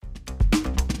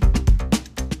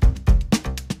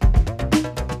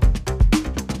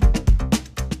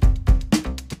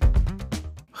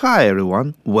Hi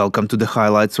everyone, welcome to the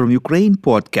Highlights from Ukraine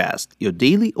podcast, your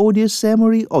daily audio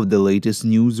summary of the latest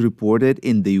news reported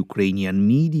in the Ukrainian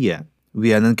media.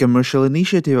 We are a non-commercial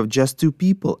initiative of just two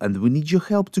people and we need your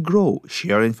help to grow.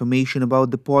 Share information about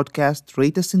the podcast,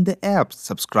 rate us in the apps,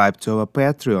 subscribe to our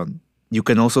Patreon. You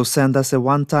can also send us a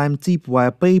one-time tip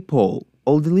via PayPal.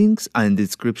 All the links are in the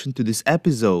description to this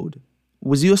episode.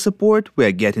 With your support, we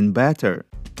are getting better.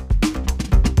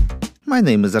 My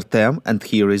name is Artem and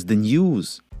here is the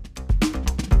news.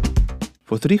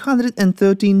 For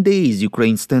 313 days,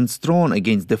 Ukraine stands strong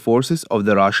against the forces of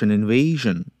the Russian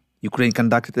invasion. Ukraine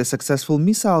conducted a successful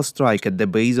missile strike at the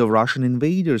base of Russian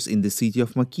invaders in the city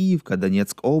of Kyiv,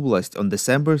 Donetsk Oblast on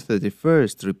December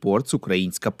 31st, reports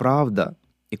Ukrainska Pravda.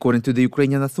 According to the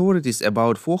Ukrainian authorities,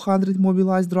 about 400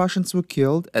 mobilized Russians were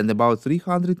killed and about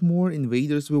 300 more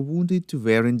invaders were wounded to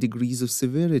varying degrees of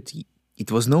severity.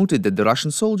 It was noted that the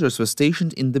Russian soldiers were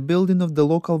stationed in the building of the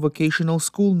local vocational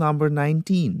school number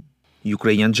 19.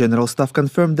 Ukrainian General Staff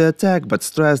confirmed the attack but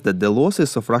stressed that the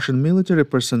losses of Russian military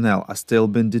personnel are still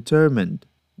being determined.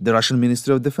 The Russian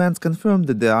Ministry of Defense confirmed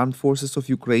that the armed forces of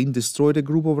Ukraine destroyed a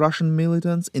group of Russian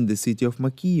militants in the city of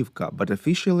Makiivka, but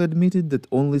officially admitted that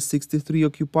only 63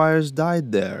 occupiers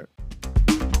died there.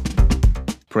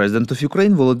 President of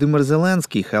Ukraine Volodymyr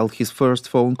Zelensky held his first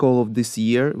phone call of this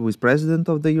year with President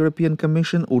of the European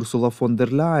Commission Ursula von der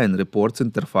Leyen, reports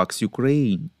Interfax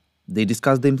Ukraine. They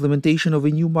discussed the implementation of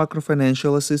a new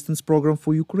macro-financial assistance program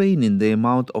for Ukraine in the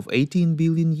amount of 18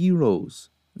 billion euros.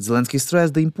 Zelensky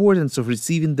stressed the importance of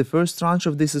receiving the first tranche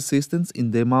of this assistance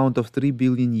in the amount of 3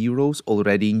 billion euros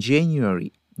already in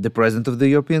January. The President of the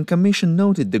European Commission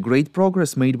noted the great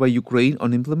progress made by Ukraine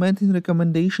on implementing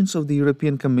recommendations of the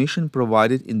European Commission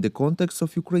provided in the context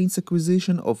of Ukraine's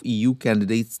acquisition of EU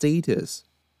candidate status.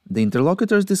 The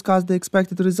interlocutors discussed the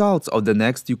expected results of the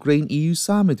next Ukraine-EU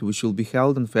summit, which will be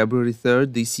held on February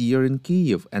 3rd this year in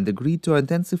Kyiv, and agreed to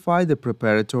intensify the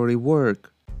preparatory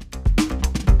work.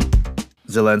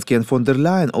 Zelensky and von der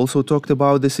Leyen also talked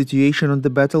about the situation on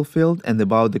the battlefield and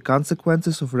about the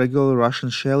consequences of regular Russian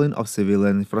shelling of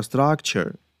civilian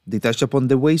infrastructure. They touched upon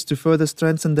the ways to further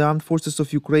strengthen the armed forces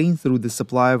of Ukraine through the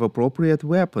supply of appropriate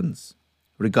weapons.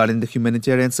 Regarding the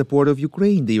humanitarian support of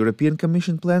Ukraine, the European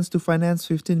Commission plans to finance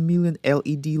 15 million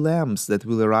LED lamps that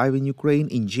will arrive in Ukraine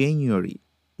in January.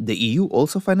 The EU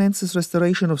also finances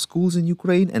restoration of schools in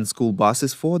Ukraine and school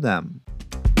buses for them.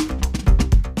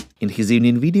 In his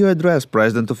evening video address,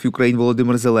 President of Ukraine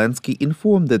Volodymyr Zelensky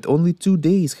informed that only 2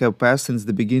 days have passed since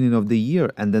the beginning of the year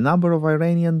and the number of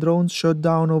Iranian drones shot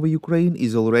down over Ukraine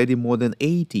is already more than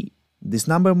 80. This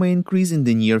number may increase in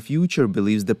the near future,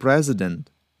 believes the president.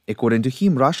 According to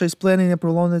him, Russia is planning a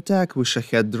prolonged attack with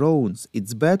Shahed drones.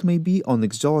 Its bet may be on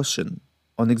exhaustion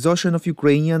of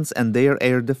Ukrainians and their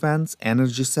air defense,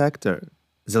 energy sector.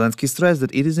 Zelensky stressed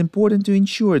that it is important to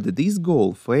ensure that this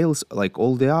goal fails like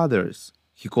all the others.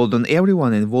 He called on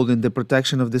everyone involved in the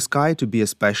protection of the sky to be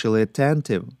especially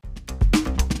attentive.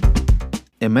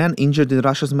 A man injured in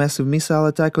Russia's massive missile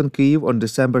attack on Kyiv on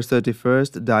December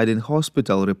 31st died in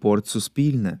hospital, reports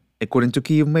Suspilne. According to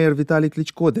Kyiv Mayor Vitaly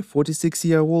Klitschko, the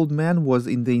 46-year-old man was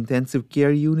in the intensive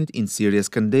care unit in serious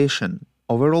condition.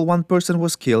 Overall, 1 person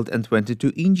was killed and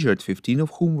 22 injured, 15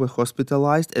 of whom were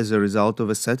hospitalized as a result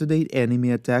of a Saturday enemy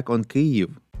attack on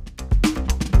Kyiv.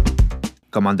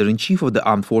 Commander-in-Chief of the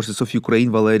Armed Forces of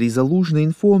Ukraine Valery Zaluzhny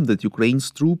informed that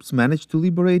Ukraine's troops managed to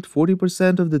liberate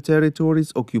 40% of the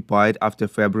territories occupied after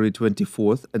February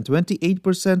 24th and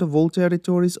 28% of all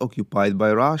territories occupied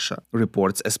by Russia,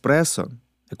 reports Espresso.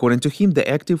 According to him, the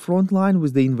active front line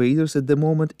with the invaders at the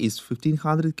moment is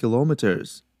 1,500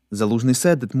 kilometers. Zaluzhny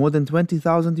said that more than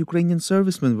 20,000 Ukrainian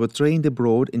servicemen were trained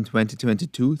abroad in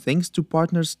 2022 thanks to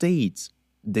partner states.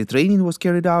 The training was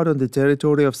carried out on the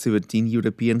territory of 17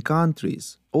 European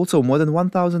countries. Also, more than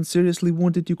 1,000 seriously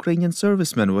wounded Ukrainian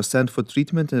servicemen were sent for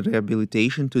treatment and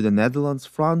rehabilitation to the Netherlands,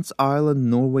 France, Ireland,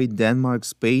 Norway, Denmark,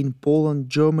 Spain, Poland,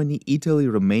 Germany, Italy,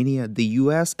 Romania, the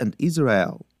US, and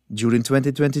Israel. During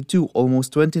 2022,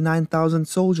 almost 29,000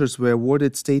 soldiers were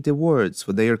awarded state awards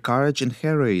for their courage and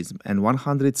heroism, and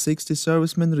 160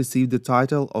 servicemen received the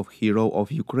title of Hero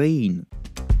of Ukraine.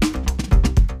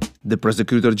 The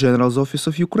Prosecutor General's Office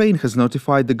of Ukraine has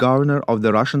notified the governor of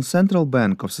the Russian Central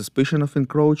Bank of suspicion of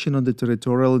encroaching on the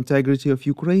territorial integrity of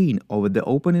Ukraine over the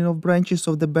opening of branches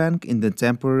of the bank in the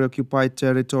temporarily occupied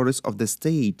territories of the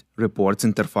state, reports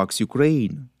Interfax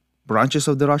Ukraine. Branches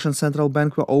of the Russian Central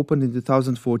Bank were opened in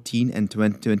 2014 and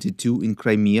 2022 in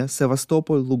Crimea,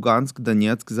 Sevastopol, Lugansk,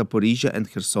 Donetsk, Zaporizhia and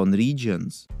Kherson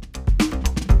regions.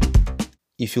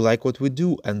 If you like what we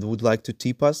do and would like to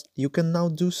tip us, you can now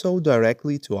do so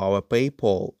directly to our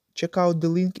PayPal. check out the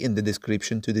link in the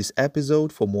description to this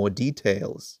episode for more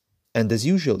details. And as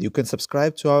usual, you can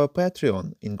subscribe to our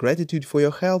Patreon. In gratitude for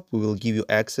your help, we will give you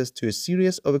access to a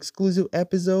series of exclusive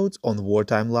episodes on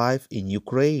wartime life in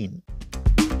Ukraine.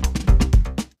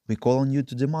 We call on you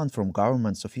to demand from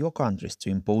governments of your countries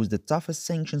to impose the toughest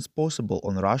sanctions possible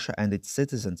on Russia and its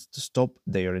citizens to stop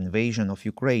their invasion of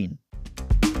Ukraine.